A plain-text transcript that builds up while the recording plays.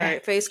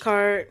right, face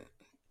card,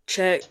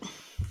 check.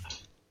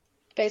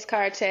 Face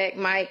card, check.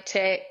 Mic,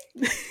 check.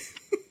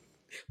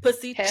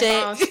 Pussy,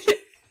 headphones, check.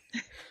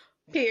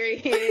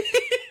 Period.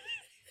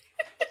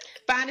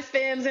 Finest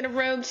femmes in the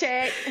room,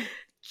 check.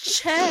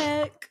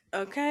 Check.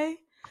 Okay.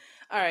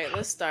 All right,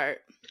 let's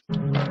start.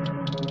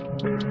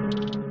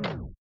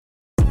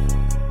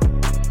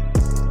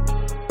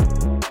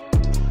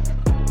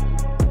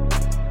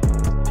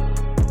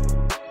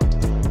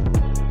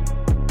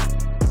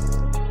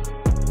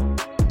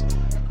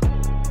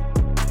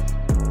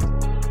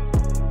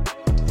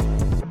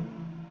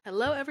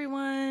 Hello,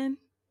 everyone.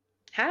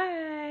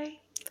 Hi.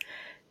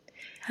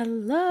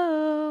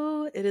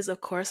 Hello. It is,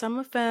 of course, I'm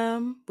a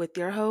femme with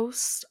your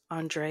host,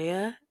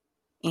 Andrea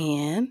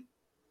and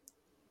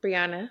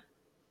Brianna.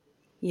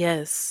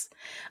 Yes.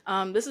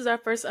 This is our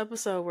first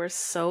episode. We're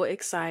so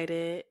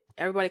excited.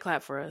 Everybody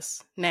clap for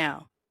us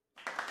now.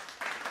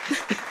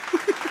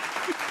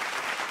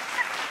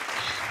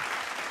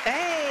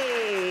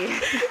 Hey.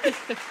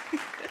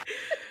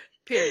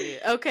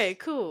 Period. Okay,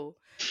 cool.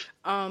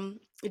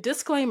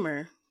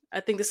 Disclaimer. I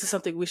think this is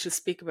something we should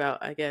speak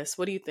about, I guess.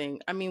 What do you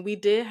think? I mean, we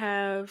did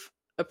have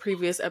a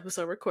previous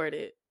episode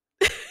recorded.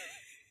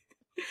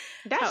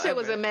 That shit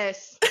was a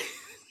mess.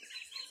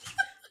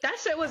 That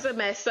shit was a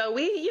mess. So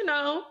we,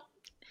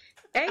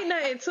 ain't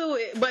nothing to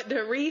it but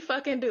to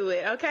re-fucking do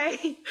it,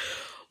 okay?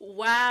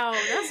 Wow,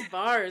 that's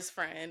bars,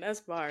 friend.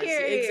 That's bars.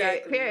 Period,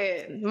 exactly.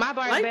 Period. My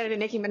bar is better than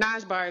Nicki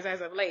Minaj bars as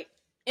of late.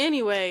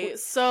 Anyway,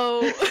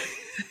 so...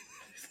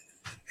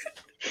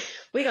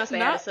 We gonna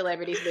stay out of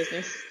celebrities'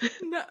 business.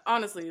 No,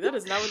 honestly, that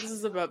is not what this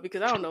is about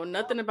because I don't know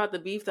nothing about the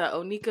beef that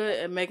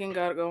Onika and Megan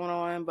got going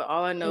on. But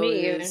all I know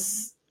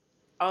is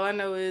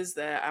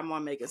that I'm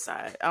on Megan's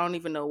side. I don't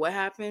even know what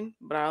happened,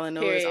 but all I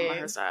know is I'm on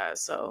her side.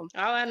 So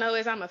all I know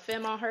is I'm a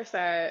femme on her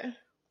side.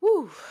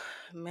 Woo,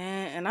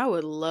 man! And I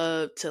would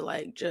love to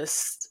I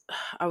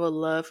would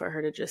love for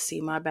her to just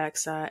see my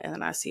backside, and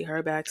then I see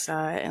her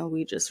backside, and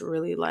we just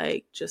really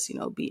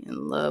be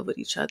in love with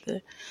each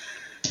other.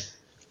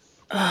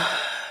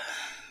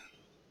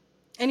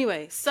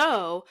 Anyway,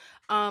 so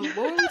what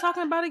were we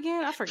talking about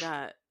again? I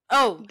forgot.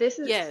 Oh, this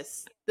is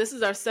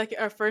our second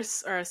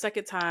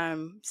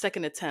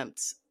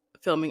attempt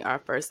filming our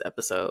first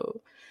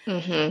episode.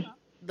 Mm-hmm.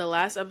 The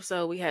last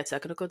episode we had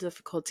technical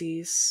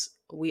difficulties.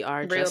 We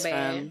are just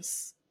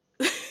femmes.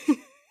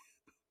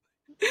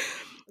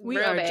 We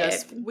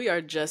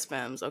are just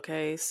femmes.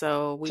 Okay,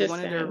 so we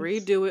wanted to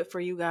redo it for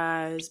you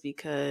guys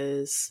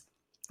because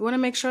we want to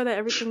make sure that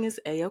everything is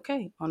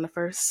A-okay on the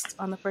first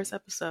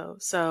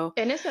episode. So,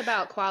 and it's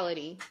about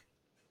quality.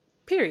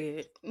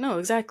 Period. No,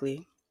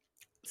 exactly.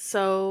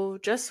 So,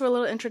 just for a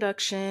little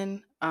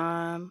introduction,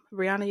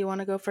 Brianna, you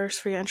want to go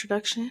first for your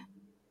introduction?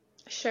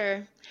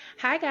 Sure.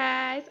 Hi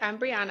guys, I'm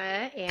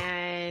Brianna,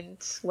 and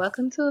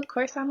welcome to Of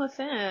Course I'm a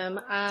Femme.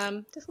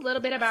 Just a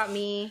little bit about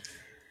me.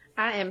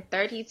 I am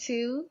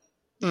 32,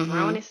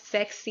 grown and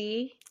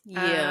sexy.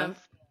 Yeah.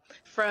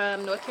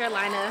 From North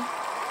Carolina.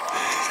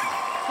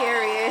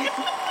 Period.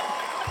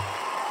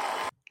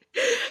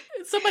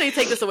 Somebody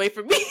take this away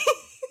from me.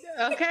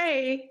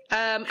 Okay.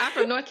 I'm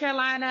from North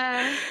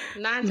Carolina,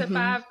 9 to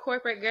 5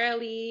 corporate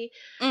girly,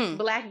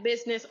 Black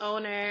business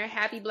owner.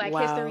 Happy Black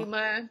History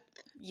Month.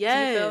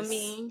 Yes. You feel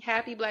me?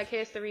 Happy Black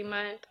History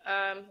Month.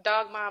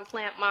 Dog mom,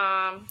 plant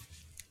mom,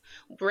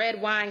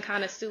 red wine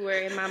connoisseur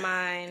in my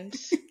mind.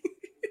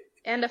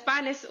 And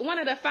one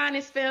of the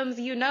finest films,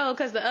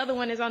 because the other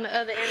one is on the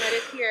other end of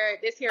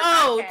this here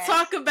podcast.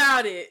 Talk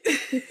about it.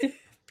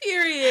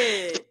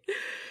 Period.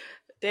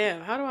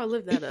 Damn, how do I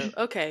live that up?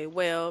 Okay,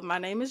 well, my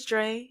name is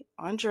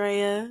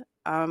Andrea.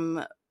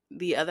 I'm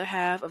the other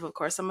half of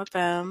Course I'm a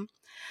Femme.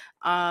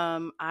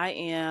 I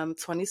am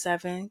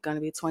 27, gonna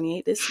be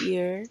 28 this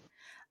year.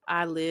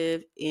 I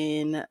live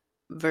in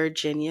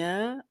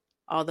Virginia,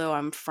 although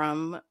I'm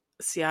from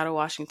Seattle,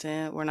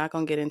 Washington. We're not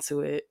gonna get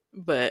into it,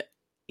 but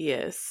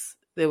yes,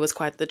 it was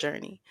quite the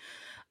journey.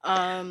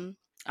 I'm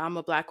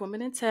a Black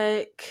woman in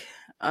tech.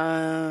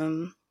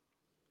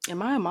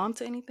 Am I a mom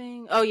to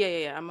anything? Oh,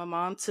 yeah. I'm a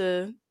mom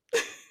to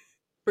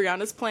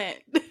Brianna's plant.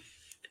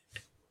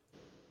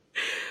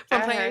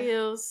 From Plant Your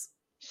Heels.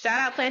 Shout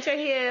out Plant Your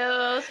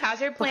Heels. How's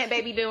your plant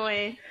baby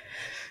doing?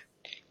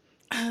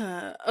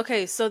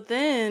 Okay, so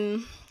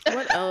then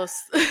what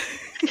else? I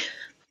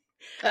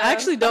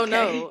actually don't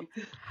know.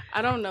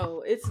 I don't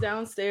know. It's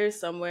downstairs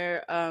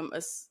somewhere.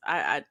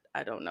 I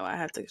don't know. I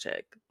have to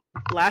check.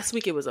 Last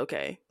week it was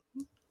okay.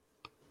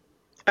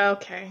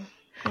 Okay.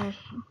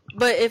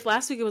 But if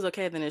last week it was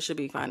okay, then it should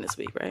be fine this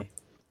week, right?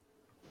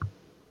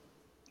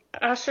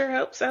 I sure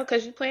hope so,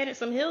 because you planted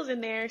some hills in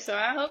there, so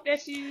I hope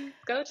that you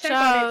go check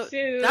on it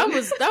too.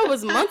 That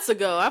was months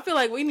ago. I feel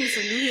like we need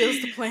some new hills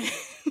to plant.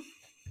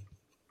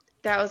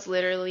 That was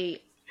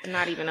literally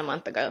not even a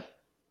month ago.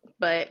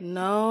 But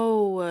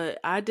no,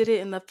 I did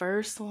it in the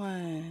first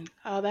one.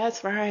 Oh,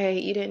 that's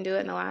right. You didn't do it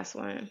in the last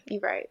one.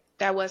 You're right.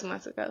 That was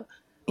months ago.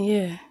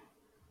 Yeah.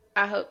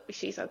 I hope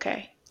she's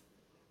okay.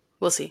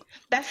 We'll see.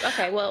 That's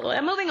okay. Well,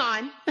 moving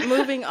on.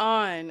 Moving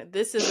on.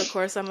 This is, of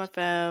course, I'm a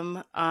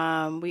femme.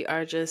 We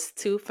are just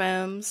two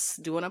femmes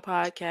doing a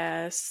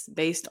podcast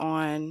based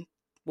on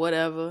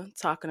whatever,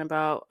 talking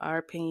about our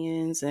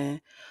opinions and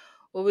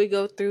what we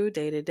go through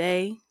day to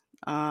day.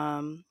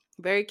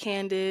 Very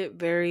candid,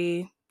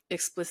 very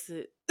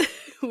explicit.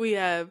 We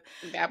have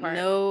That part.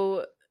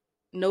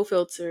 no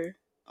filter.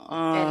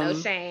 And no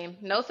shame.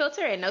 No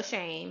filter and no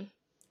shame.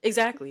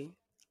 Exactly.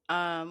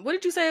 What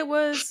did you say it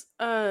was?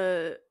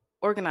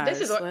 Organized.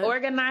 This is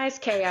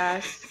organized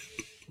chaos.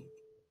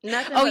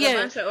 Nothing Oh, but yeah. a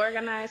bunch of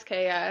organized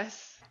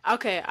chaos.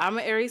 Okay, I'm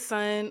an Aries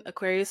sun,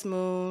 Aquarius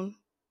moon,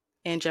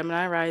 and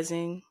Gemini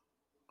rising.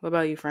 What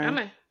about you,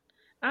 friend?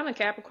 I'm a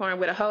Capricorn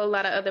with a whole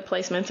lot of other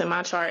placements in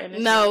my chart.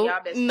 And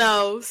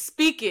No,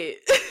 speak it.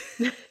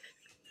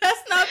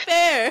 That's not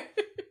fair.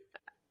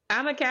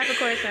 I'm a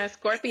Capricorn sun,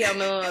 Scorpio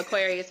moon,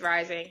 Aquarius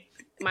rising.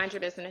 Mind your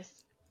business.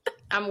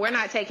 We're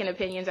not taking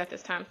opinions at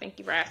this time. Thank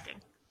you for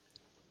asking.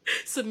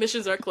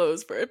 Submissions are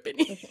closed for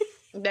opinion.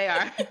 They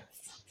are.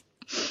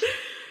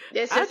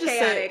 It's just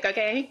chaotic,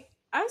 okay?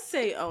 I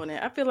say own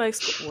it. I feel like,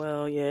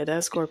 well, yeah,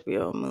 that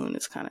Scorpio moon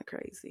is kind of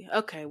crazy.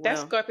 Okay, well. That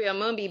Scorpio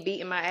moon be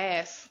beating my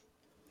ass.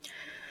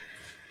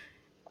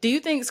 Do you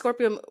think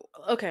Scorpio...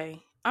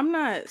 Okay, I'm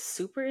not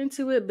super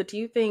into it, but do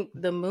you think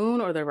the moon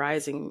or the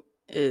rising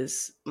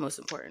is most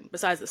important,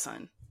 besides the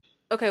sun?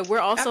 Okay, we're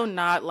also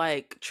not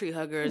like tree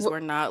huggers. We're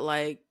not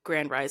like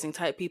grand rising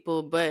type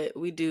people, but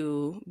we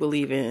do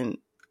believe in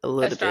a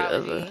little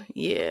astrology. bit of a...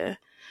 Yeah.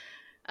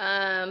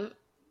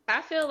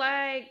 I feel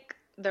like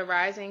the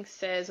rising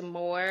says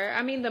more.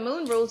 I mean, the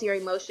moon rules your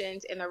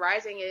emotions, and the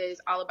rising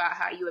is all about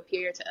how you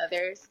appear to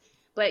others.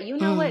 But you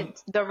know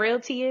what the real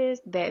tea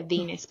is? That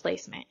Venus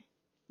placement.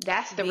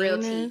 That's the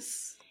real tea.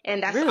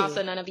 And that's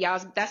also none of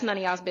y'all's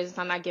business.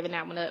 I'm not giving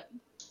that one up.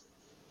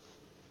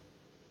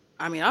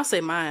 I mean, I'll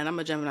say mine. I'm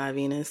a Gemini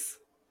Venus.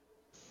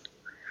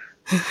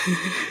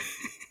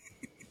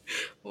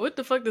 What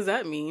the fuck does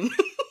that mean?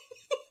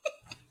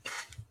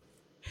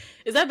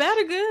 Is that bad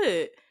or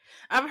good?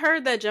 I've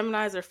heard that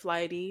Geminis are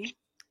flighty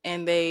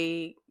and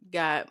they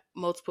got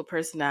multiple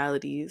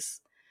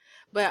personalities.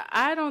 But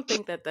I don't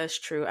think that that's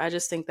true. I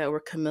just think that we're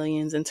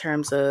chameleons in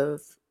terms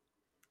of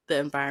the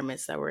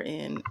environments that we're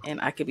in.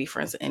 And I could be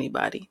friends with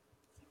anybody.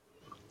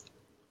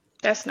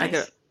 That's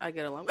nice. I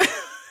get along.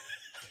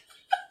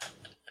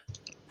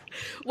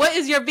 What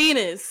is your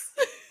Venus?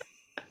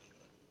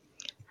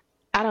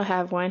 I don't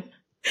have one.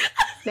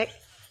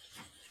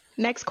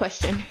 Next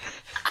question.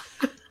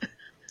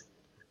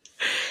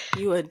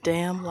 You a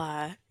damn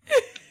lie.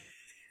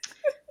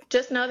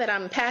 Just know that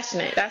I'm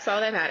passionate. That's all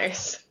that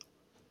matters.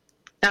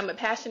 I'm a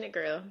passionate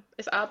girl.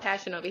 It's all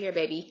passion over here,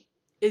 baby.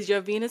 Is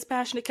your Venus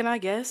passionate? Can I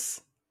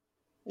guess?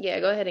 Yeah,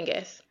 go ahead and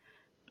guess.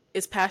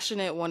 Is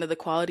passionate one of the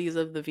qualities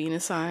of the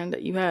Venus sign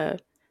that you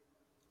have?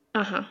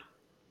 Uh-huh.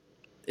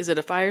 Is it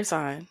a fire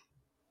sign?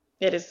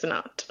 It is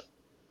not.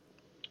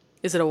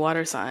 Is it a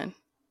water sign?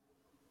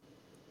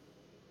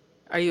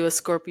 Are you a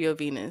Scorpio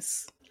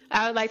Venus?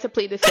 I would like to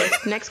plead the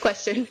fifth. Next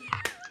question.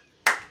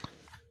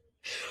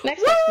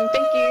 Next question.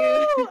 Thank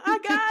you. I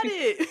got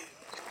it.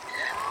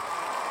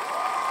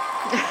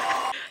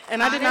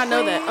 And I did not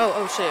know that.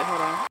 Oh shit.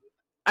 Hold on.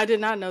 I did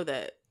not know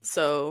that.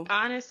 So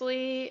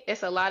honestly,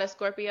 it's a lot of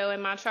Scorpio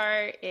in my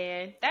chart,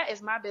 and that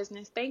is my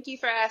business. Thank you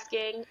for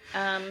asking.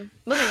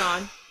 Moving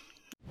on.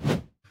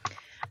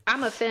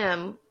 I'm a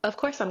femme. Of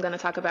course, I'm going to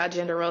talk about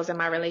gender roles in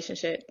my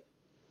relationship.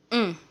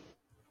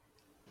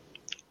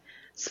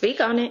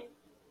 Speak on it.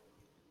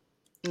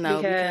 No,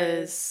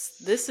 because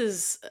this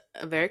is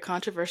a very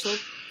controversial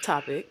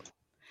topic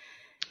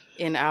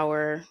in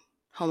our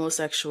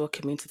homosexual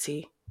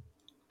community.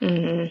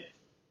 Mm-hmm.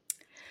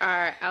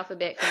 Our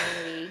alphabet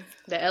community,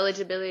 the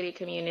eligibility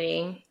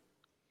community.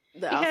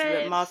 The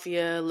alphabet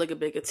mafia, ligga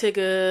bigga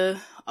tigga,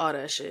 all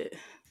that shit.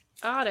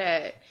 All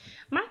that.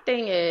 My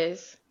thing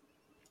is,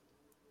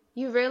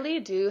 you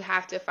really do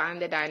have to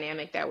find the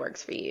dynamic that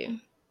works for you.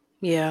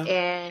 Yeah.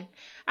 And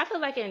I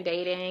feel like in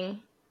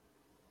dating,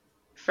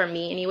 for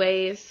me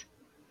anyways,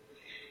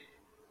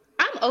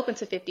 I'm open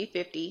to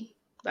 50-50.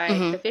 Like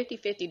the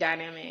 50-50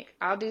 dynamic.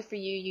 I'll do for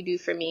you, you do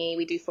for me,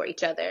 we do for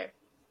each other.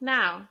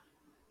 Now,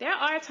 there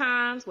are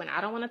times when I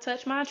don't want to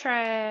touch my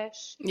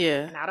trash.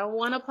 Yeah. And I don't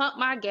want to pump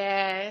my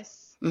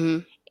gas.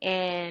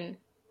 And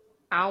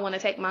I don't want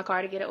to take my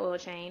car to get an oil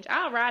change.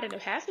 I'll ride in the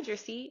passenger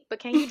seat, but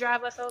can you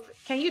drive us over?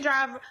 Can you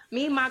drive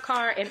me, my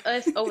car, and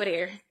us over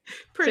there?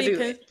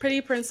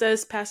 Pretty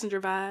princess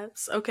passenger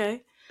vibes.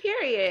 Okay.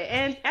 Period.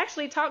 And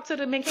actually talk to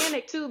the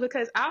mechanic too,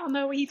 because I don't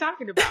know what he's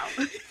talking about.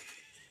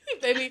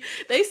 Baby,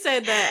 they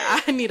said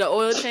that I need an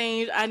oil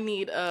change. I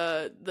need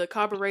the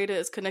carburetor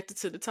is connected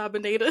to the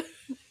turbinator.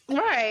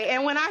 Right.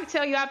 And when I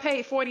tell you I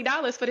paid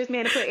 $40 for this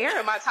man to put air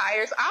in my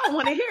tires, I don't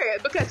want to hear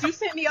it because you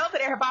sent me over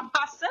there by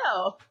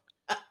myself.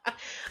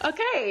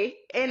 Okay.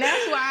 And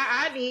that's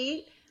why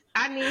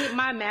I need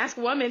my masked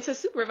woman to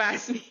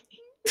supervise me.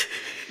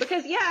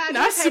 Because I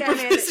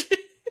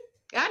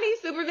need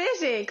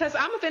supervision because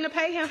I'm finna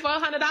pay him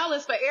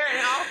 $400 for air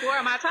in all four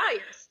of my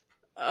tires.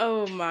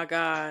 Oh my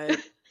God.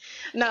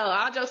 No,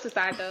 all jokes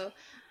aside though,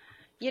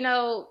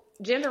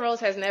 gender roles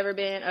has never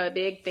been a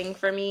big thing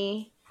for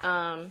me.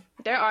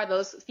 There are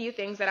those few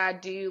things that I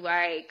do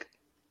like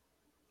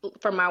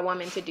for my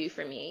woman to do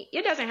for me.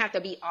 It doesn't have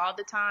to be all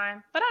the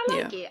time, but I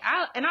Yeah. like it.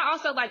 I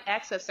also like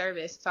acts of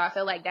service, so I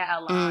feel like that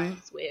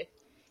aligns with,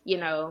 you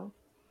know,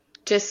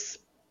 just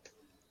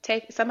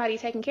somebody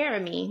taking care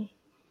of me.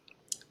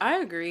 I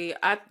agree.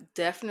 I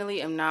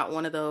definitely am not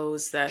one of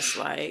those that's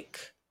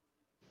like,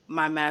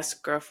 my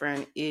mask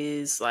girlfriend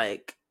is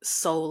like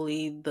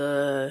solely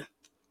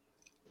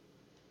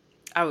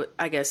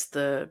I guess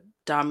the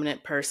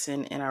dominant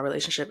person in our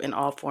relationship in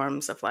all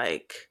forms of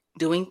like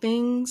doing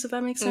things, if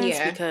that makes sense.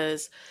 Yeah.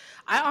 Because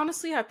I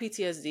honestly have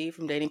PTSD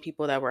from dating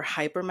people that were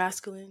hyper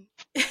masculine.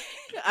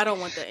 I don't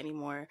want that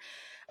anymore.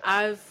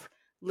 I've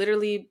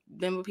literally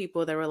been with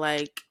people that were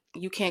like,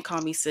 you can't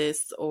call me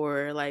sis,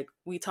 or like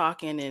we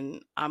talking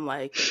and I'm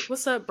like,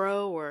 what's up,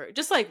 bro? Or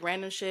just like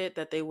random shit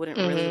that they wouldn't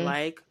really Mhm.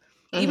 like.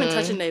 Even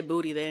touching Mhm. their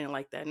booty, they didn't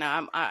like that.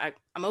 Now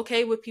I'm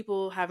okay with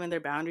people having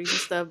their boundaries and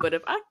stuff, but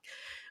if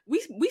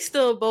we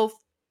still both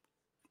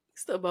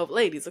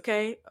ladies,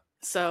 okay?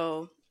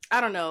 So I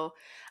don't know.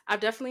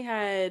 I've definitely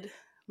had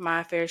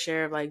my fair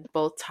share of like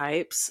both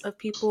types of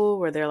people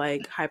where they're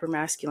like hyper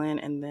masculine,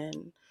 and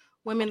then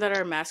women that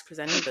are mask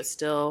presenting but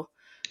still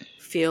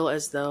feel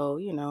as though,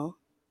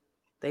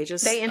 they They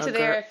just a into girl.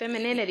 their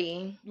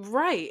femininity.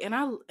 Right. And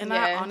I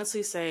Yeah.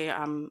 honestly say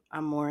I'm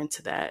more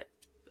into that.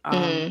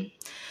 Um Mhm.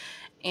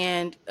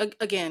 and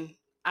again,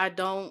 I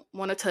don't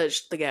want to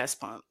touch the gas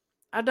pump.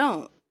 I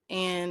don't.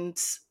 And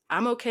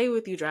I'm okay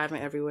with you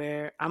driving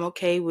everywhere. I'm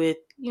okay with,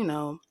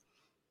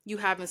 you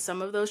having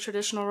some of those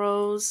traditional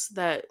roles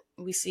that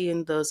we see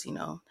in those,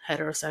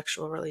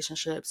 heterosexual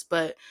relationships.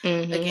 But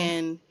Mhm.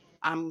 again,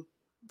 I'm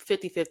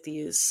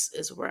 50-50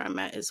 is where I'm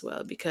at as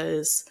well,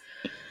 because,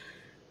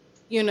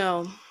 you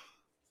know,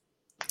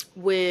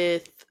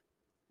 with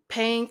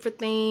paying for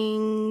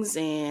things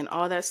and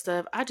all that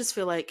stuff, I just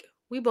feel like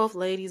we both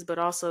ladies, but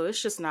also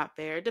it's just not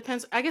fair. It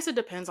depends. I guess it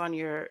depends on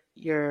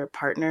your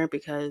partner,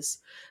 because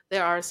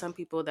there are some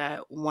people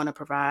that want to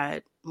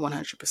provide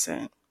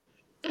 100%.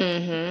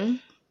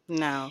 Mhm.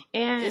 No,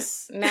 And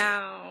it's it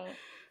now.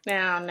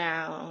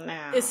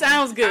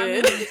 sounds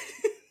good.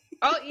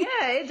 Oh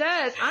yeah, it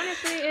does.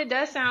 Honestly, it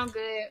does sound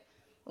good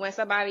when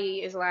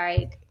somebody is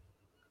like,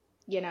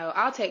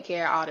 I'll take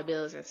care of all the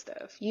bills and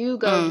stuff. You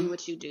go do mm,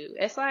 what you do.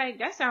 It's like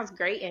that sounds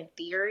great in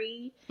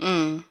theory.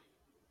 mm.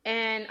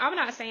 And I'm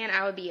not saying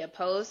I would be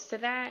opposed to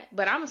that,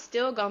 but I'm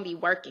still gonna be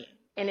working.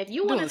 And if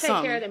you want to Doing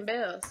take care of something. them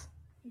bills,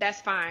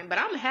 that's fine. But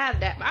I'm gonna have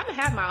that. I'm gonna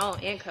have my own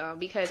income,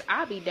 because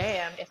I'll be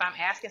damned if I'm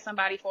asking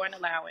somebody for an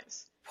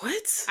allowance.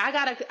 What? I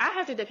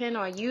have to depend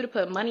on you to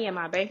put money in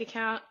my bank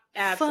account.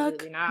 Fuck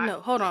Absolutely not.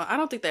 no. Hold on. I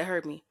don't think that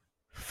heard me.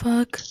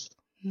 Fuck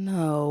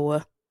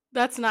no.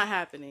 That's not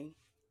happening.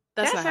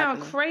 That's That not sounds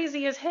happening.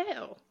 crazy as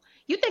hell.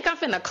 You think I'm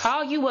finna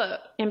call you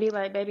up and be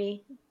like,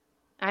 baby,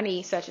 I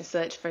need such and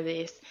such for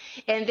this.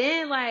 And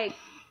then like,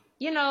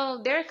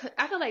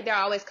 I feel like there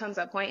always comes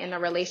a point in a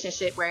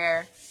relationship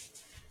where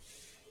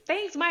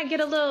things might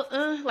get a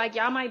little, like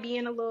y'all might be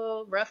in a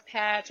little rough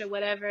patch or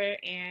whatever.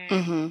 And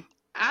Mm-hmm.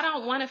 I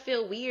don't want to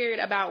feel weird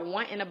about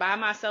wanting to buy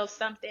myself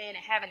something and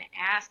having to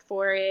ask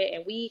for it.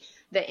 And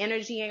the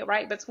energy ain't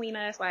right between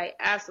us. Like,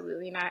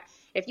 absolutely not.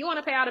 If you want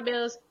to pay all the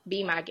bills,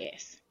 be my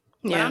guest.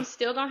 But Yeah. I'm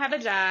still going to have a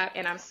job,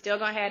 and I'm still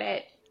going to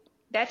have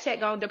that check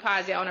going to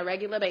deposit on a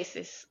regular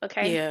basis.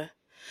 Okay. Yeah.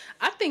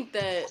 I think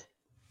that,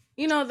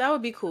 that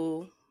would be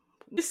cool.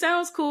 It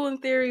sounds cool in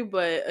theory,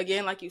 but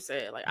again, like you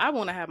said, like I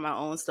want to have my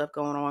own stuff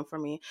going on for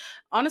me.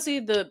 Honestly,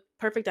 the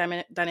perfect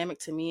dynamic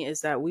to me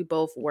is that we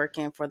both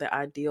working for the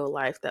ideal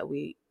life that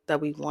we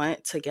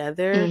want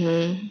together.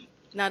 Mm-hmm.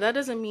 Now, that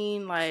doesn't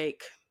mean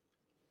like,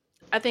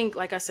 I think,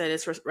 like I said,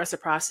 it's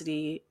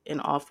reciprocity in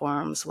all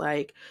forms.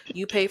 Like,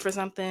 you pay for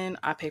something,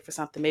 I pay for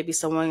something. Maybe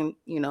someone,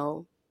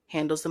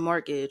 handles the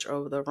mortgage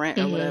or the rent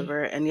or Mm-hmm.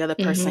 whatever, and the other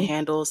person Mm-hmm.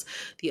 handles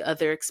the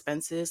other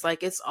expenses.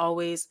 Like, it's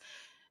always,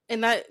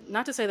 and that,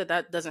 not to say that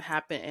that doesn't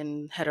happen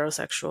in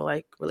heterosexual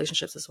like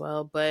relationships as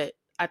well, but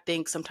I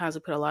think sometimes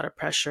we put a lot of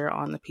pressure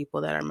on the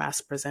people that are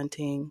mass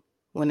presenting,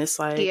 when it's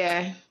like,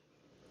 Yeah.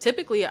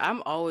 typically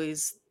I'm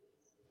always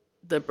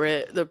the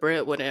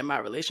breadwinner in my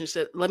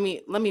relationship. Let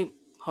me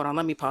hold on.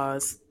 Let me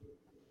pause.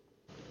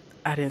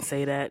 I didn't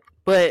say that,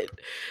 but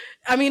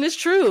I mean it's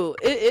true.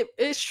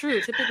 It's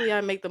true. Typically,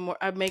 I make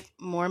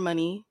more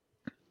money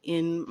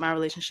in my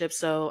relationship,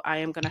 so I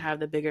am gonna have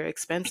the bigger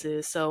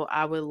expenses. So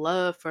I would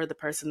love for the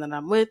person that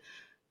I'm with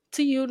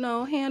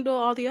to handle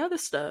all the other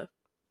stuff.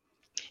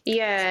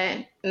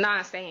 Yeah.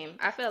 Nah, same.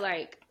 I feel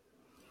like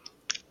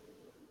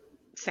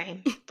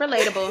same.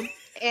 Relatable.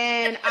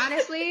 And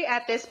honestly,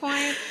 at this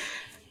point,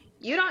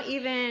 you don't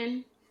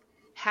even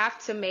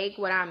have to make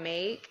what I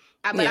make.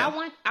 But Yeah,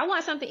 I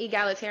want something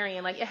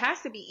egalitarian. Like it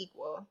has to be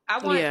equal. I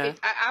want yeah.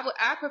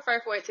 I prefer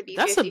for it to be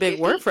That's a big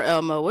word 50-50. for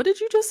Elmo. What did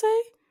you just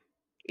say?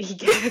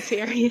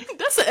 Egalitarian.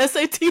 That's an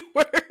SAT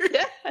word.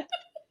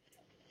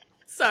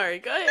 Sorry.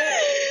 Go ahead.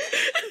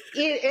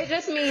 It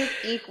just means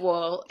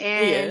equal. Yeah.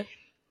 And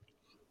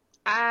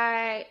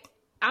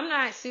I'm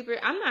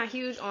not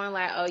huge on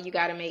like, oh, you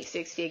got to make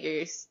six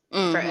figures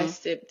for us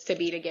to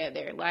be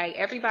together. Like,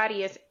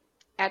 everybody is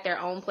at their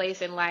own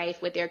place in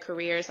life with their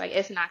careers. Like,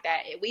 it's not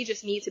that. We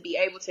just need to be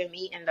able to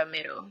meet in the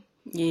middle.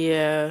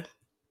 Yeah.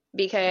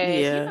 Because,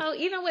 Yeah.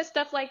 even with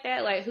stuff like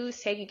that, like, who's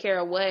taking care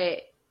of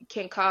what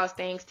can cause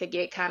things to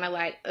get kind of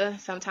like,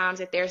 sometimes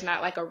if there's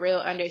not like a real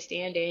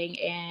understanding.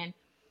 And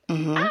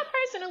I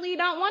personally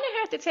don't want to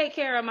have to take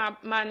care of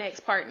my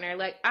next partner.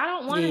 Like, I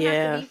don't want to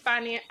have to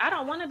be I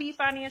don't want to be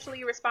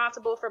financially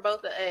responsible for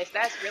both of us.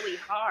 That's really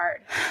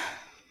hard.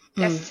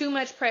 That's too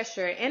much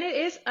pressure. And it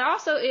is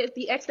also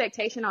the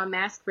expectation on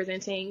mask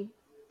presenting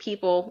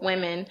people,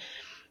 women.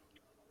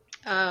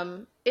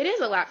 It is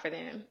a lot for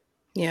them.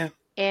 Yeah.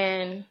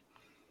 And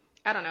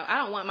I don't know. I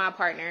don't want my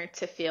partner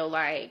to feel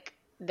like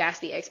that's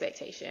the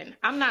expectation.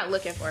 I'm not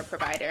looking for a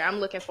provider. I'm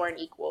looking for an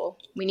equal.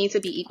 We need to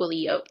be equally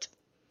yoked.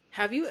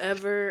 Have you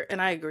ever,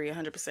 and I agree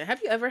 100%,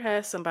 have you ever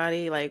had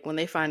somebody, like, when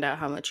they find out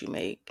how much you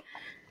make,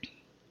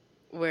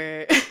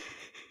 where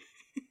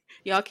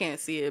y'all can't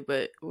see it,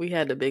 but we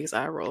had the biggest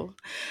eye roll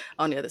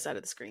on the other side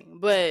of the screen.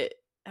 But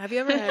have you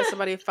ever had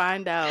somebody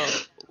find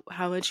out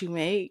how much you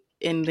make,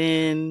 and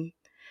then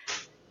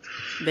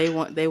they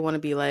want to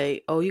be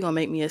like, oh, you gonna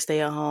make me a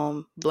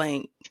stay-at-home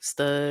blank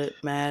stud,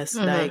 mask,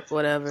 dyke,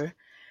 whatever?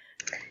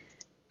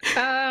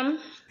 I've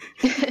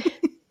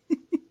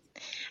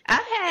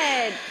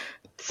had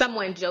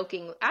someone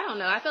joking. I don't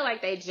know. I feel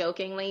like they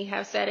jokingly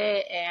have said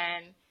it,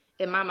 and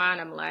in my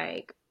mind, I'm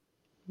like,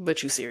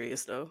 but you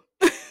serious though?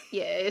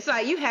 Yeah, it's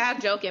like you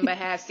have joking, but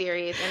have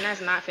serious, and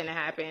that's not finna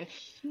happen.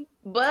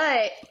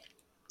 But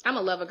I'm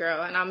a lover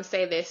girl, and I'm gonna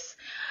say this: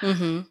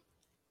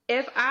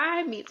 if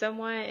I meet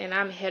someone and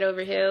I'm head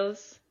over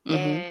heels,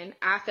 and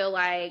I feel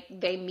like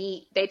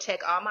they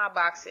check all my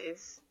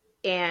boxes,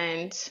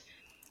 and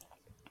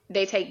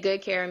they take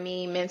good care of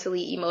me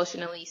mentally,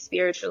 emotionally,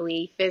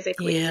 spiritually,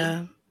 physically.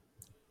 Yeah.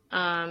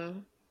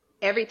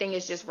 Everything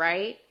is just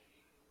right.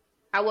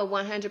 I would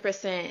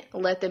 100%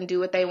 let them do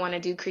what they want to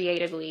do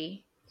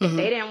creatively. If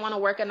they didn't want to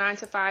work a 9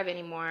 to 5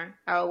 anymore,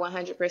 I would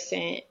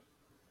 100%,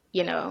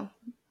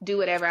 do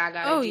whatever I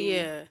gotta do. Oh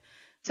yeah.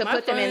 To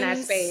put them in that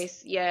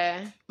space.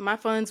 Yeah. My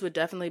funds would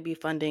definitely be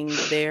funding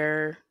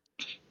their,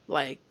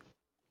 like,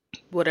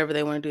 whatever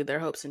they want to do, their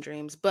hopes and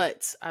dreams.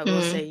 But I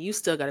will say, you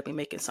still got to be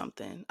making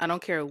something. I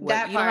don't care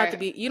what. You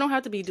don't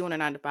have to be doing a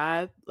 9 to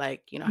 5,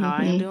 like, how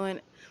I am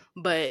doing.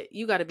 But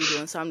you got to be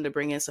doing something to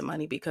bring in some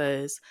money,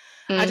 because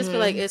I just feel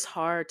like it's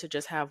hard to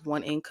just have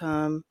one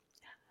income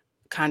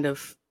kind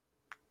of.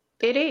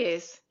 It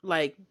is.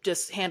 Like,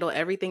 just handle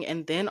everything.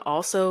 And then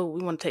also,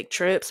 we want to take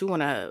trips. We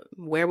want to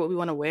wear what we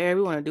want to wear.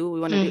 We want to do what we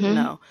want to do.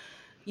 No.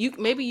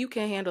 Maybe you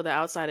can handle the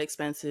outside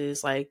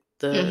expenses, like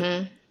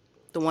the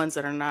ones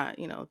that are not,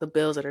 the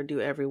bills that are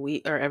due every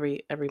week or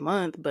every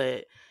month,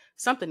 but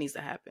something needs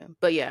to happen.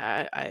 But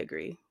yeah, I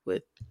agree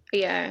with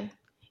that.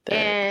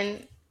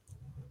 And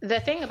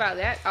the thing about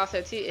that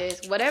also too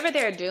is whatever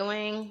they're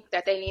doing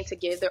that they need to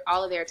give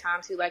all of their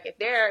time to, like if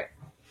they're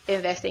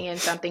investing in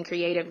something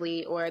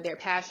creatively or their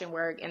passion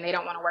work and they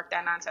don't want to work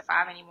that 9 to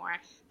 5 anymore,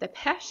 the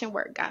passion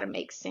work got to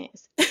make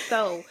sense.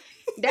 So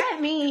that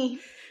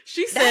means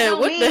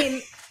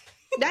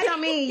that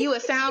don't mean you a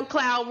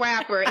SoundCloud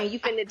rapper and you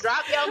finna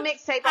drop your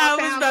mixtape on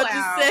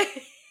SoundCloud.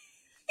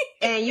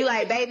 And you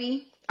like,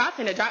 baby, I'm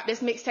finna drop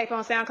this mixtape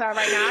on SoundCloud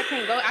right now.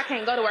 I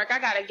can't go to work. I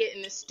gotta get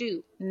in the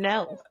stew.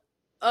 No.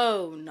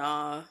 Oh,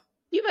 nah.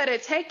 You better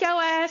take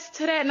your ass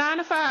to that 9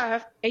 to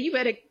 5 and you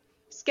better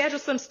schedule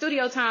some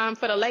studio time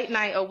for the late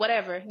night or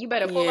whatever. You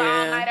better pull an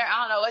all-nighter.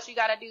 I don't know what you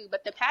gotta do,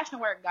 but the passion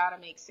work gotta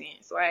make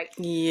sense. Like,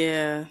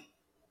 yeah.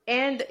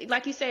 And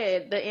like you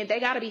said, they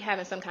gotta be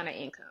having some kind of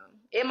income.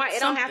 It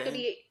don't have to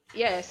be,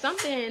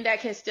 something that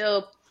can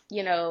still,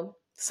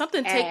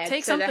 something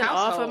take something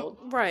off of,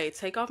 right.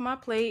 Take off my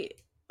plate,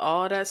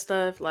 all that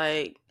stuff.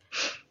 Like,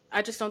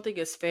 I just don't think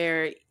it's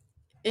fair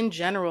in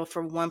general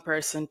for one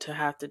person to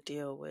have to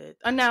deal with.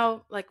 And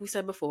now, like we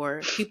said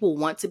before, people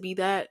want to be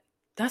that.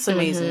 That's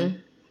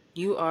amazing.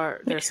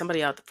 There's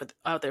somebody out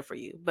there for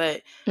you.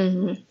 But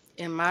in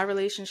my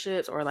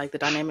relationships or like the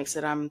dynamics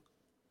that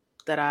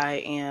I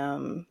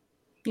am,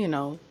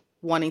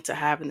 wanting to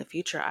have in the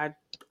future,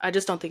 I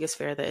just don't think it's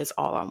fair that it's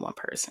all on one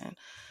person.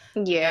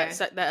 Yeah.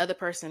 That other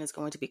person is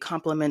going to be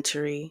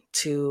complementary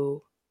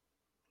to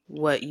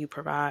what you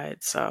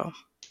provide. So.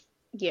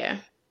 Yeah.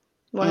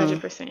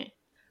 100%.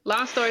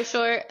 Long story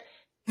short,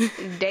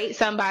 date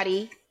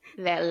somebody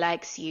that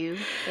likes you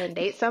and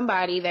date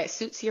somebody that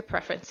suits your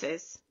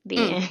preferences. The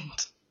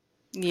end.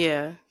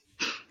 Yeah.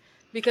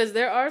 Because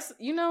there are,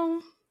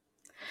 I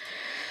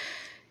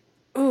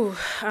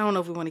don't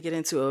know if we want to get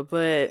into it,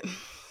 but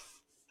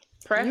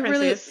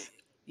preferences.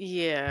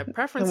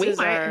 Preferences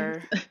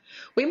are.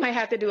 We might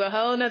have to do a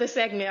whole nother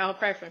segment on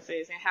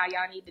preferences and how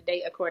y'all need to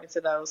date according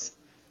to those.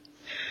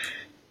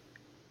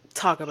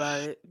 Talk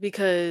about it,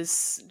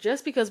 because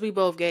just because we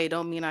both gay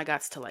don't mean I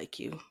got to like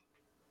you.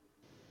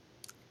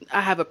 I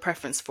have a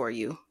preference for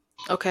you,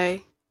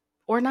 okay,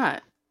 or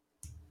not.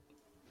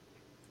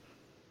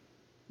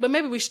 But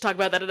maybe we should talk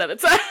about that another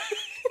time.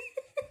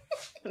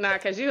 Nah,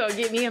 because you gonna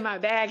get me in my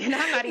bag, and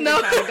I'm not even No.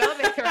 trying to go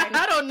there right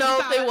now. I don't know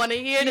if they want to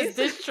hear this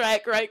diss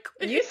track right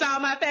quick. You saw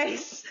my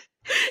face.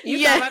 You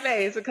Yeah. saw my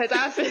face, because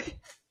I said,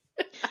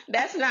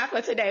 that's not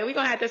for today. We're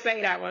going to have to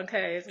say that one,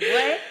 because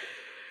what?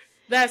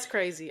 That's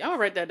crazy. I'm going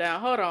to write that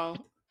down. Hold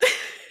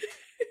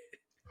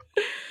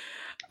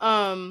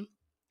on.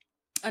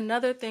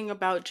 Another thing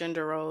about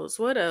gender roles.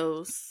 What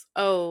else?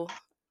 Oh,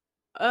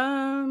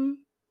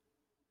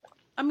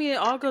 I mean, it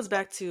all goes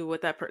back to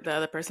what the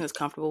other person is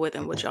comfortable with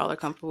and what y'all are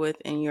comfortable with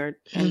in your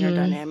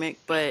dynamic.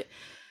 But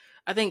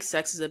I think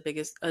sex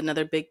is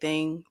another big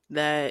thing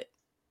that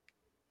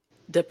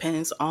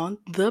depends on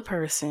the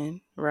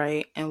person,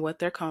 right, and what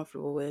they're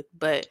comfortable with.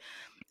 But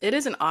it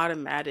isn't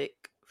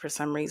automatic for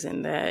some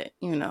reason that,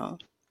 you know,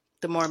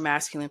 the more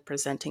masculine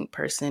presenting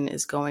person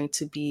is going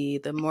to be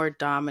the more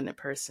dominant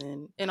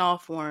person in all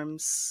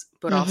forms,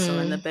 but also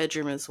in the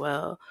bedroom as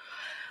well.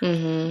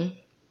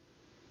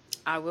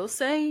 I will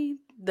say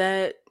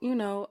that, you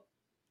know,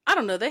 I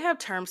don't know, they have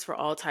terms for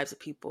all types of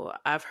people.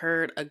 I've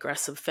heard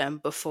aggressive femme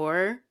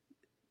before.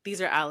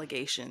 These are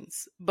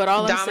allegations. But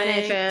all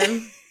Dominant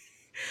femme.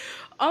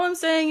 all I'm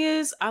saying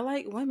is I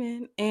like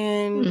women,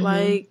 and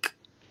like,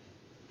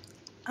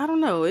 I don't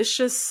know, it's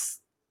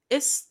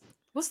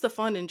what's the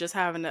fun in just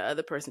having the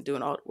other person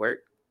doing all the work?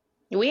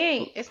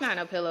 It's not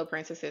no pillow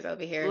princesses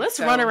over here. Let's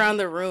run around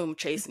the room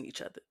chasing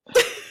each other.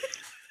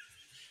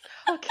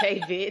 Okay,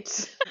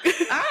 bitch.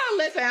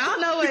 Listen, I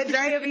don't know what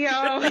Dre be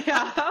on,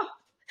 y'all.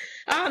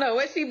 I don't know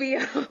what she be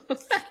on.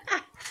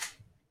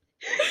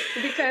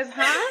 Because,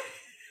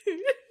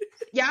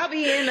 y'all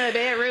be in the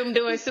bedroom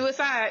doing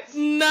suicides.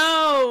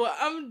 No,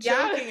 I'm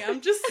joking. I'm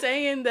just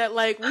saying that,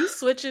 like, we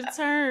switch in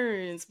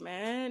turns,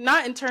 man.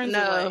 Not in terms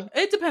of, like,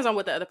 it depends on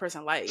what the other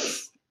person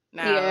likes.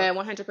 Now, yeah,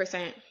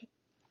 100%.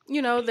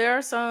 You know, there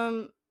are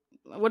some,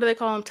 what do they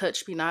call them?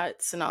 Touch me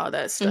nots and all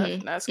that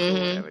stuff. That's cool,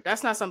 whatever.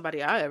 That's not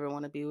somebody I ever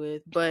want to be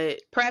with,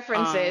 but...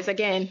 Preferences,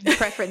 again.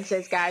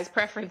 Preferences, guys.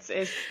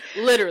 Preferences.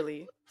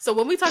 Literally. So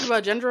when we talk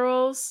about gender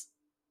roles,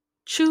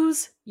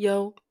 choose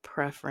your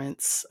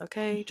preference,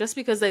 okay? Just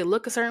because they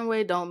look a certain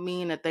way don't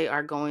mean that they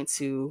are going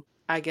to,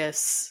 I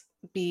guess,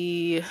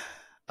 be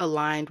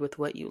aligned with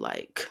what you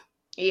like.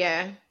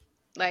 Yeah.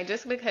 Like,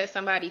 just because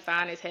somebody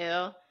fine as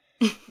hell,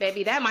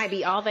 baby, that might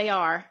be all they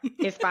are,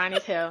 is fine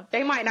as hell.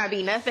 They might not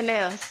be nothing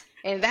else.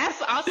 And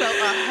that's also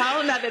a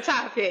whole nother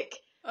topic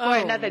for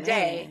another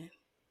day.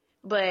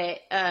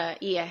 But,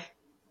 yeah.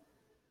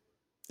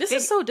 This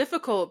is so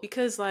difficult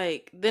because,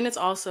 like, then it's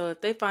also,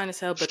 if they fine as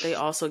hell, but they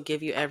also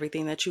give you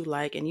everything that you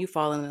like and you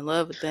fall in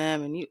love with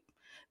them, and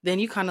then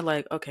you kind of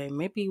like, okay,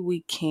 maybe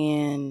we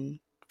can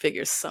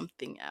figure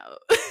something out.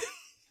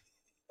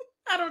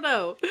 I don't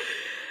know.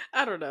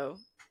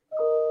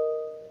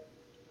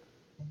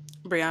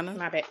 Brianna?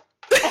 My bad.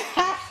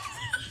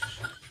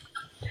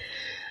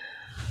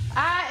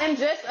 I am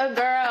just a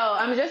girl.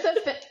 I'm just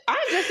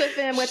a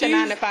femme with a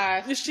 9 to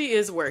 5. She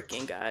is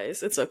working,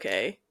 guys. It's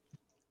okay.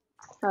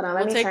 Hold on,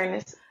 let me turn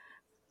this.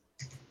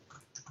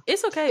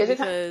 It's okay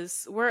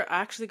because we're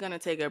actually going to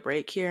take a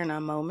break here in a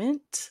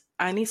moment.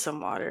 I need some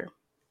water.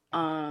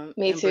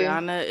 Me too.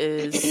 Brianna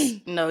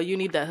is... No, you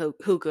need that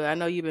hookah. I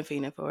know you've been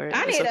feeling for it.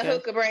 I need a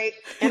hookah break.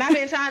 And I've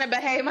been trying to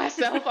behave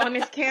myself on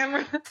this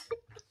camera.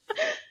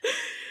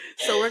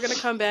 So we're going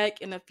to come back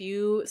in a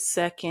few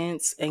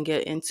seconds and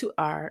get into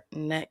our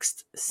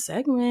next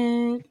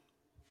segment.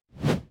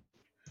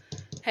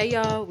 Hey,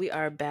 y'all. We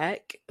are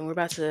back and we're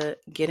about to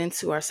get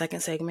into our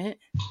second segment,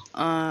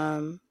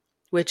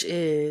 which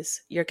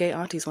is Your Gay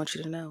Aunties Want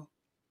You to Know.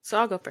 So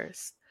I'll go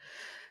first.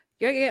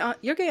 Your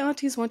gay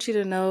aunties want you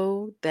to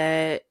know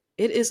that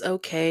it is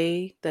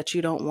okay that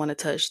you don't want to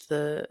touch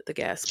the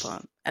gas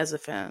pump as a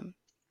femme.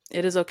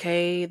 It is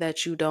okay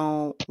that you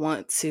don't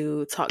want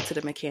to talk to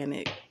the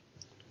mechanic.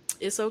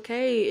 It's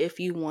okay if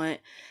you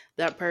want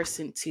that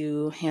person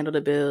to handle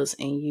the bills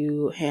and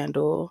you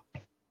handle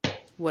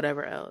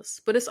whatever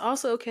else. But it's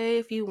also okay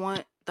if you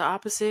want the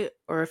opposite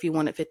or if you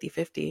want it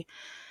 50-50.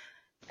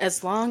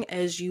 As long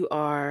as you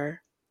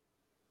are,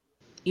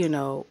 you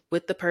know,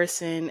 with the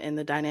person and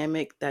the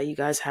dynamic that you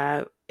guys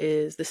have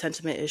is the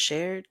sentiment is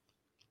shared.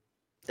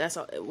 That's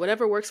all.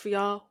 Whatever works for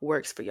y'all,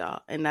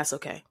 and that's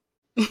okay.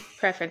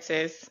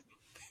 Preferences.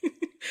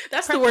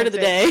 That's the word of the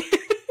day.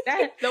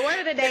 The word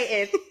of the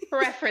day is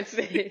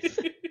preferences.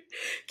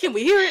 Can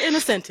we hear it in a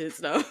sentence,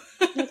 though?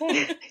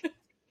 Okay.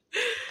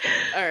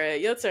 All right,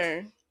 your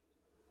turn.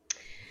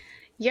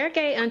 Your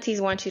gay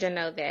aunties want you to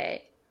know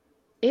that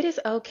it is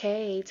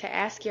okay to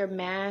ask your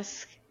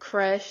mask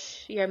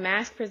crush, your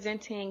mask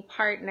presenting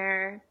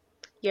partner,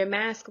 your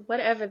mask,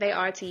 whatever they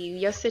are to you,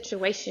 your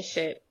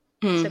situationship,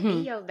 to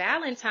be your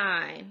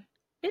Valentine.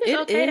 It is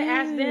okay to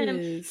ask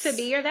them to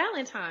be your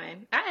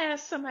Valentine. I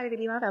asked somebody to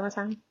be my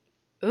Valentine.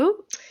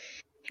 Ooh.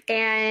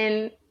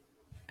 And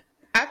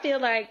I feel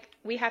like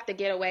we have to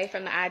get away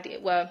from the idea.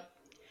 Well,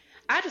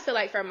 I just feel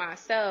like for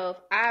myself,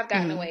 I've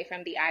gotten away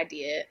from the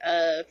idea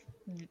of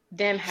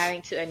them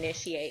having to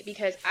initiate,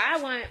 because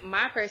I want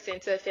my person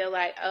to feel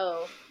like,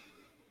 oh,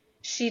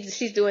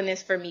 she's doing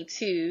this for me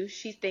too.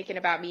 She's thinking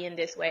about me in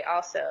this way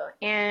also.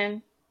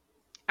 And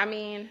I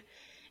mean,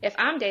 if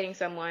I'm dating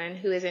someone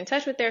who is in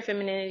touch with their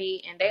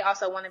femininity and they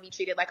also want to be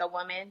treated like a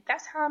woman,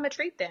 that's how I'm going to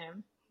treat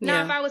them.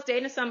 Now, if Yeah. I was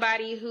dating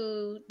somebody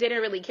who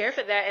didn't really care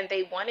for that and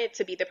they wanted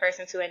to be the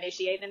person to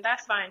initiate, then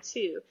that's fine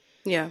too.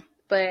 Yeah.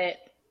 But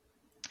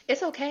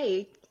it's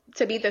okay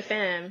to be the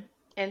femme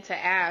and to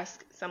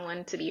ask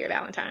someone to be your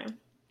Valentine.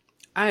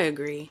 I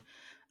agree.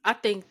 I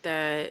think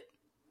that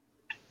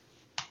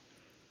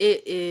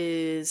it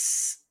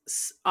is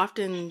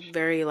often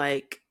very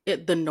like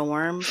the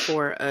norm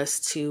for us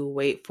to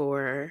wait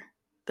for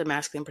the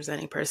masculine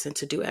presenting person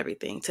to do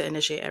everything, to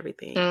initiate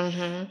everything.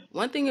 Mm-hmm.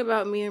 One thing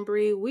about me and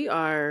Bri, we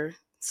are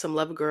some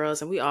love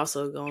girls, and we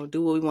also gonna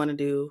do what we want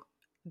to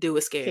do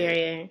it scared.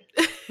 Period.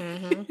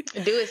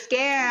 Mm-hmm. Do it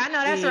scared. I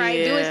know that's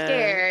right. Do it Yeah.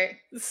 scared.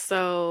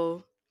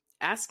 So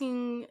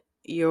asking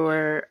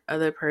your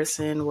other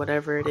person,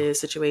 whatever it is,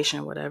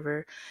 situation,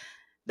 whatever,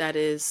 that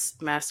is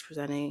mask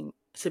presenting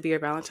to be your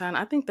Valentine,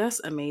 I think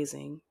that's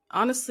amazing.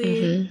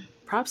 Honestly,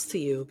 props to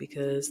you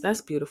because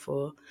that's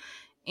beautiful.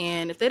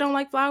 And if they don't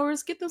like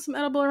flowers, get them some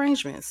edible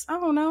arrangements. I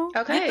don't know.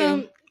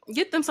 Okay.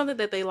 Get them something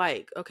that they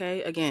like.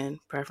 Okay. Again,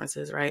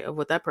 preferences, right? Of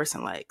what that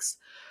person likes.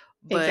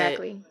 But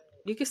Exactly.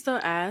 you can still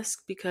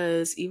ask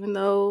because even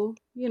though,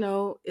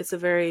 it's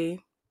the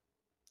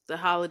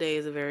holiday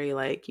is a very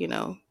like, I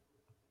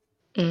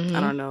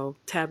don't know,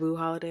 taboo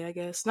holiday, I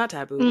guess. Not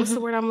taboo. What's the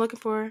word I'm looking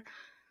for?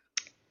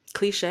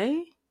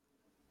 Cliche?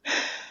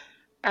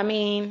 I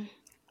mean,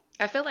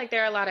 I feel like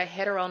there are a lot of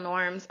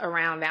hetero-norms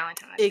around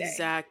Valentine's Day.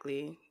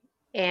 Exactly.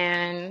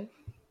 And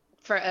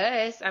for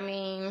us, I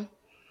mean,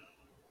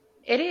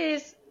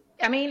 it's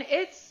I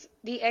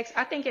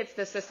think it's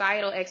the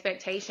societal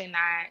expectation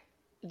that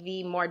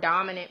the more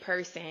dominant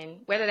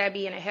person, whether that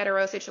be in a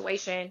hetero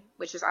situation,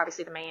 which is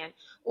obviously the man,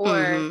 or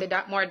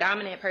the more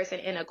dominant person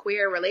in a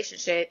queer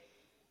relationship,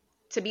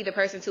 to be the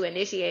person to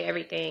initiate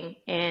everything.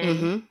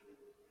 And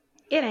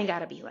it ain't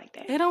gotta be like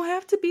that. It don't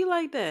have to be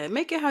like that.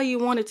 Make it how you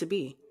want it to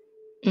be.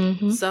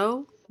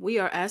 So we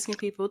are asking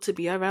people to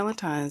be our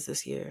Valentines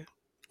this year.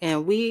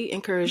 And we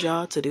encourage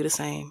y'all to do the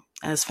same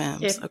as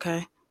femmes,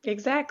 okay?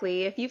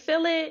 Exactly. If you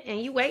feel it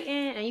and you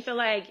waiting and you feel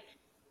like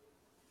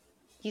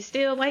you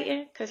still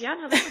waiting, because y'all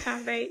know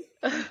Valentine's Day.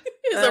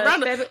 It's around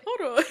the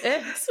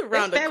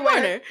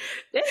corner.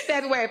 It's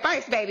February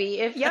 1st, baby.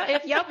 If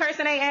your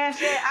person ain't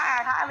asked yet,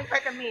 I highly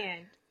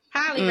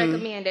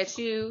recommend that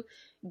you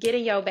get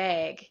in your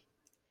bag.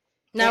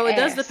 Now, it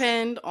does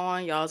depend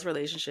on y'all's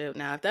relationship.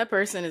 Now, if that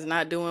person is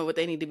not doing what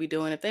they need to be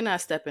doing, if they're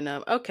not stepping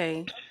up,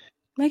 okay,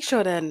 make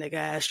sure that nigga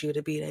asked you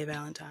to be their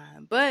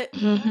Valentine. But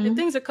if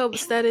things are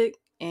copacetic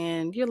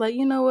and you're like,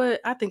 you know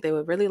what, I think they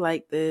would really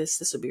like this.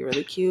 This would be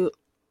really cute.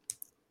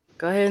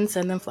 Go ahead and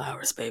send them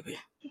flowers, baby.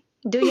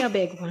 Do your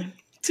big one.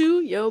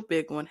 Do your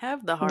big one.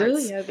 Have the hearts.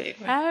 Do your big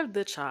one. Have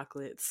the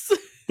chocolates.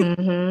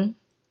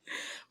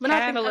 But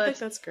I think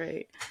that's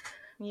great.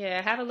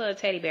 Yeah, have a little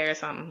teddy bear or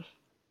something.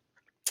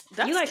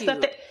 That's you like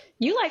cute.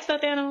 You like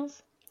stuffed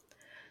animals?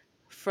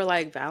 For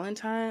like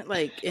Valentine,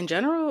 like in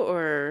general,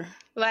 or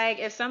like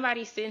if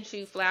somebody sent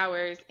you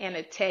flowers and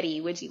a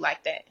teddy, would you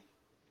like that?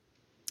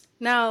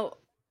 Now,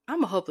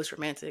 I'm a hopeless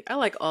romantic. I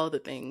like all the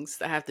things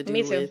that have to do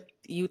with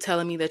you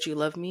telling me that you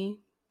love me,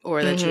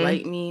 or that you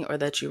like me, or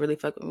that you really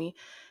fuck with me.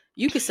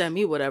 You can send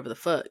me whatever the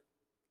fuck.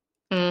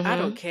 I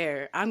don't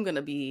care. I'm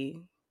gonna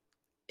be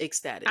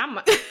ecstatic. I'm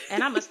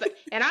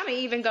gonna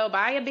even go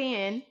buy a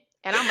bin.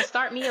 And I'm gonna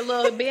start me a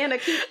little bin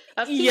of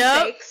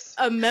keepsakes.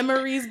 A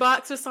memories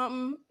box or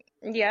something.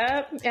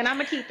 Yep. And I'm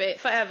gonna keep it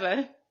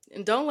forever.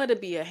 And don't let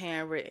it be a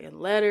handwritten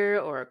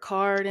letter or a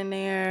card in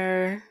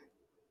there.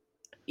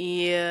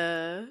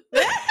 Yeah.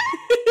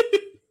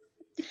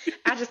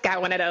 I just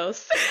got one of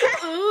those.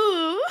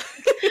 Ooh.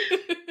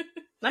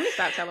 Let me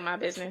stop telling my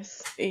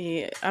business.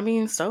 Yeah. I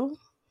mean, so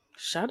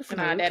shout out for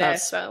that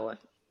ass so.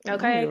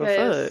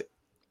 Okay.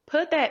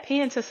 Put that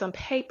pen to some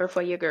paper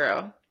for your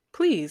girl.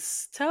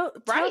 Please tell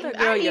that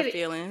girl your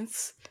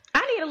feelings.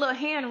 I need a little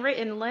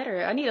handwritten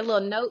letter. I need a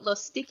little note, little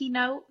sticky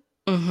note.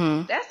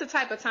 That's the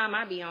type of time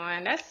I be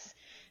on. That's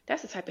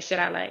the type of shit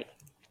I like.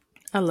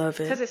 I love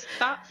it because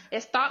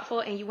it's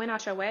thoughtful, and you went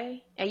out your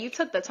way, and you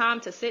took the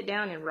time to sit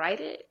down and write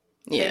it.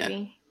 Yeah.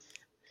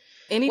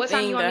 Baby. What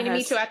time you want me to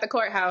meet you at the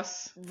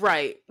courthouse?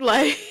 Right.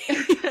 Like,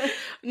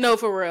 no,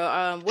 for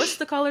real. What's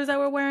the colors that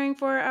we're wearing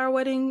for our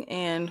wedding,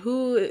 and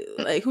who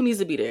needs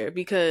to be there?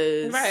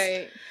 Because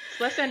right.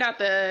 Let's send out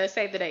the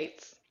save the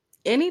dates.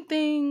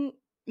 Anything?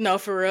 No,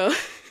 for real.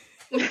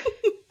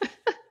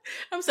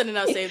 I'm sending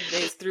out save the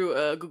dates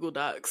through Google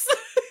Docs.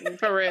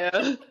 For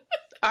real.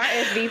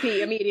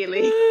 RSVP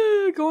immediately.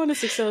 Go on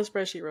this Excel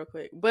spreadsheet real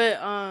quick. But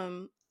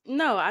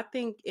no, I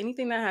think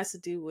anything that has to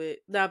do with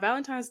now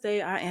Valentine's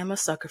Day, I am a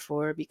sucker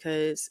for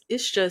because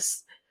it's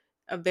just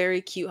a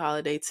very cute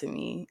holiday to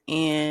me,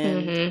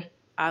 and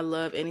I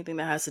love anything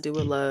that has to do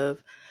with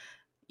love.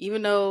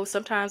 Even though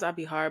sometimes I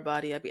be hard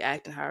body, I be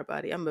acting hard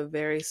body. I'm a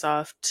very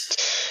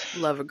soft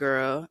lover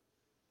girl.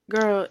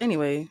 Girl,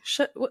 anyway,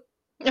 what?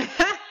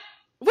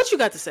 What you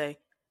got to say?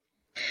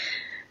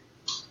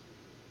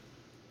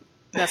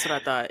 That's what I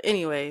thought.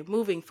 Anyway,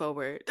 moving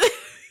forward.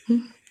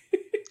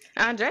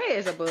 Andrea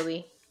is a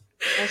bully.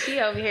 And she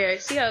over here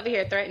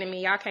threatening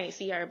me. Y'all can't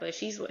see her, but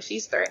she's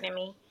threatening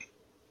me.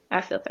 I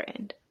feel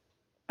threatened.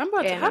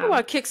 How do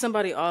I kick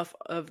somebody off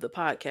of the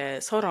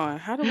podcast? Hold on.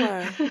 How do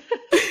I?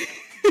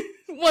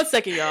 1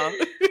 second, y'all.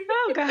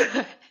 Oh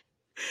God.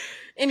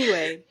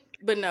 Anyway,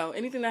 but no,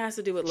 anything that has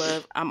to do with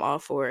love, I'm all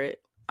for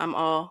it. I'm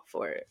all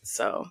for it.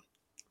 So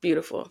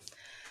beautiful.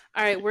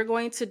 All right, we're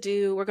going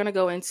to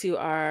go into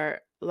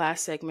our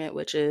last segment,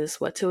 which is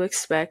what to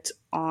expect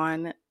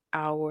on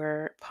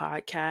our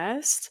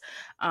podcast.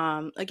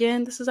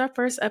 Again, this is our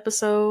first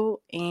episode,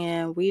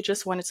 and we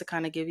just wanted to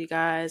kind of give you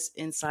guys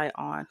insight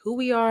on who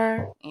we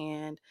are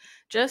and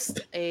just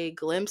a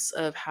glimpse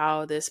of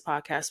how this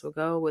podcast will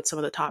go with some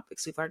of the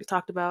topics we've already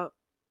talked about.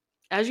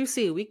 As you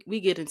see, we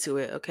get into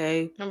it,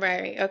 okay?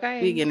 Right,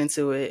 okay. We get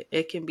into it.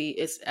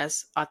 It's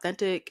as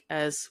authentic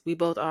as we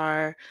both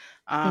are.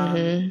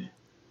 And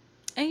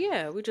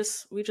yeah, we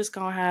just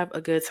gonna have a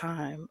good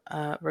time,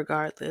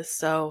 regardless.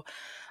 So,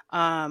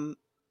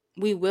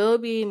 we will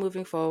be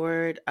moving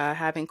forward,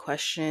 having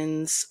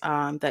questions,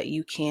 that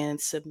you can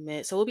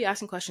submit. So we'll be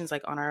asking questions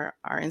like on our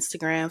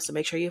Instagram. So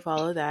make sure you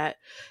follow that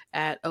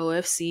at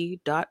ofc.imafem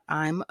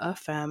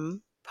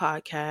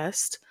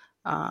podcast.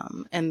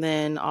 And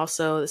then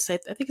also I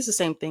think it's the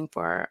same thing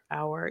for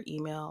our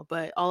email,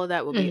 but all of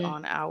that will be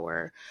on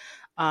our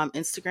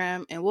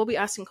Instagram, and we'll be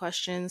asking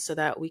questions so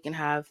that we can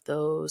have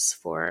those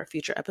for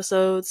future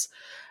episodes.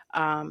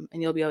 And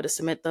you'll be able to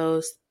submit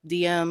those,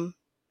 DM,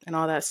 and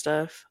all that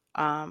stuff.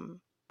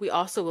 We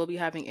also will be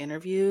having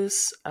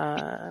interviews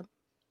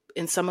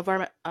in some of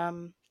our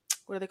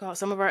what are they called?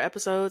 Some of our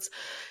episodes.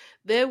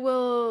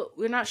 We're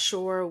not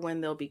sure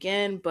when they'll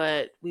begin,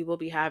 but we will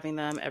be having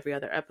them every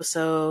other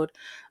episode.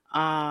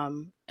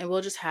 And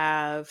we'll just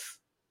have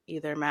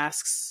either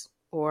masks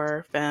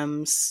or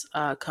femmes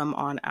come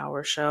on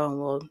our show, and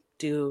we'll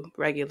do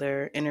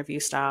regular interview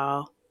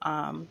style.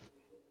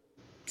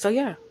 So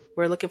yeah,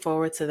 we're looking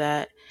forward to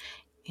that.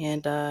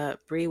 And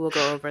Bri will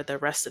go over the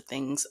rest of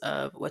things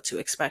of what to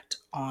expect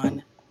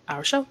on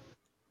our show.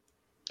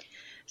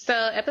 So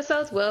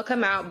episodes will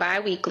come out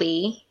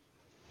bi-weekly.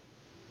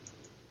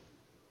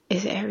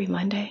 Is it every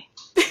Monday?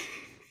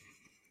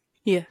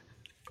 Yeah.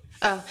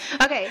 Oh,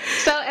 okay.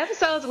 So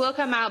episodes will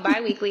come out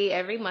bi-weekly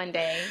every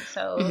Monday.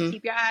 So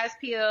keep your eyes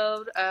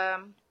peeled.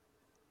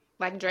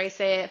 Like Dre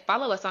said,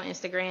 follow us on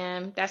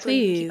Instagram. That's where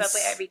you can keep up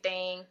with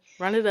everything.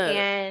 Run it up.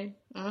 And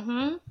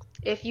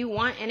if you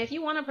want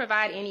to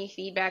provide any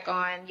feedback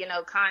on,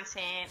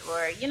 content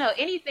or,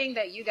 anything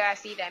that you guys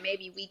see that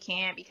maybe we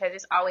can't, because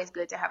it's always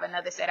good to have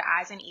another set of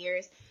eyes and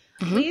ears.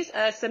 Please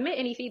submit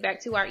any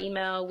feedback to our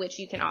email, which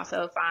you can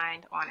also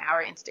find on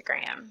our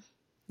Instagram.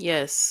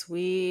 Yes,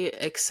 we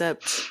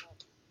accept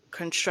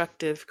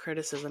constructive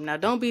criticism. Now,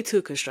 don't be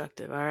too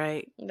constructive, all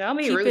right? Don't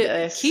be rude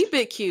to us. Keep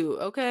it cute,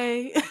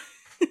 okay?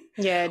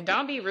 Yeah,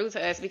 don't be rude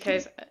to us,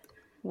 because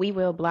we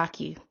will block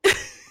you.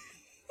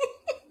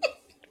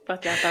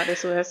 Fuck y'all thought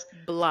this was.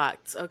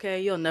 Blocked,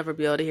 okay? You'll never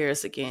be able to hear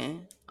us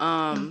again.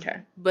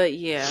 Okay. But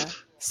yeah,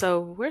 so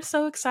we're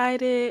so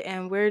excited,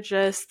 and we're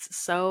just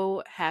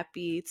so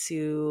happy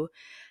to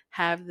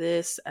have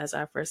this as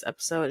our first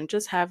episode and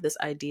just have this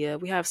idea.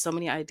 We have so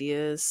many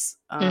ideas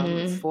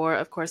for,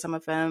 of course, I'm a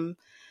femme.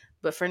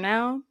 But for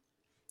now,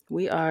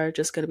 we are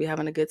just going to be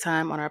having a good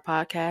time on our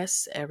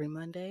podcast every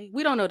Monday.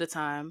 We don't know the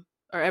time,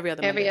 or every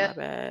other Monday, my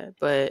bad.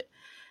 But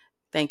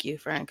thank you,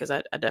 friend, because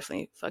I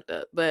definitely fucked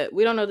up. But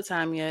we don't know the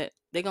time yet.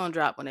 They're going to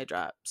drop when they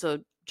drop.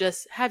 So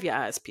just have your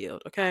eyes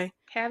peeled, okay?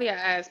 Have your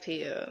eyes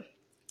peeled.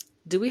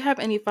 Do we have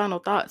any final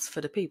thoughts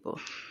for the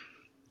people?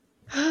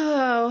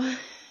 Oh,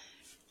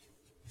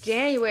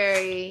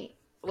 January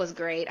was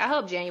great. I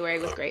hope January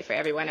was great for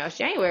everyone else.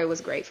 January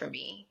was great for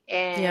me.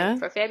 And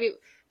for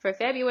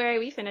February,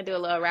 we finna do a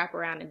little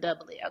wraparound and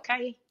double it,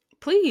 okay?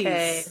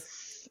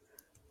 Please.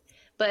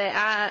 But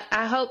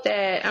I hope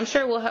that, I'm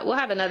sure we'll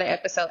have another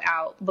episode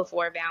out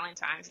before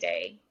Valentine's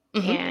Day.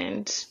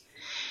 And,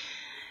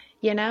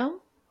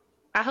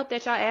 I hope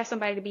that y'all ask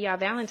somebody to be y'all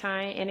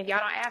Valentine. And if y'all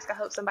don't ask, I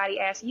hope somebody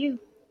asks you.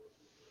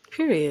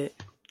 Period.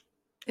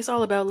 It's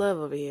all about love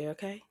over here,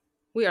 okay?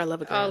 We are love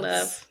girls. All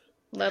love.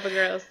 Love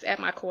girls at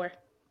my core.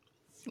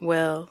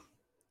 Well,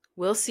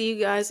 we'll see you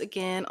guys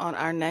again on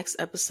our next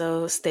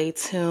episode. Stay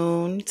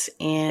tuned.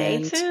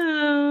 And stay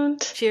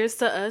tuned. Cheers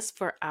to us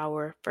for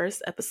our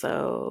first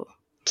episode.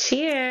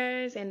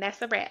 Cheers. And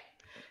that's a wrap.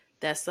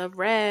 That's a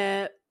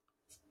wrap.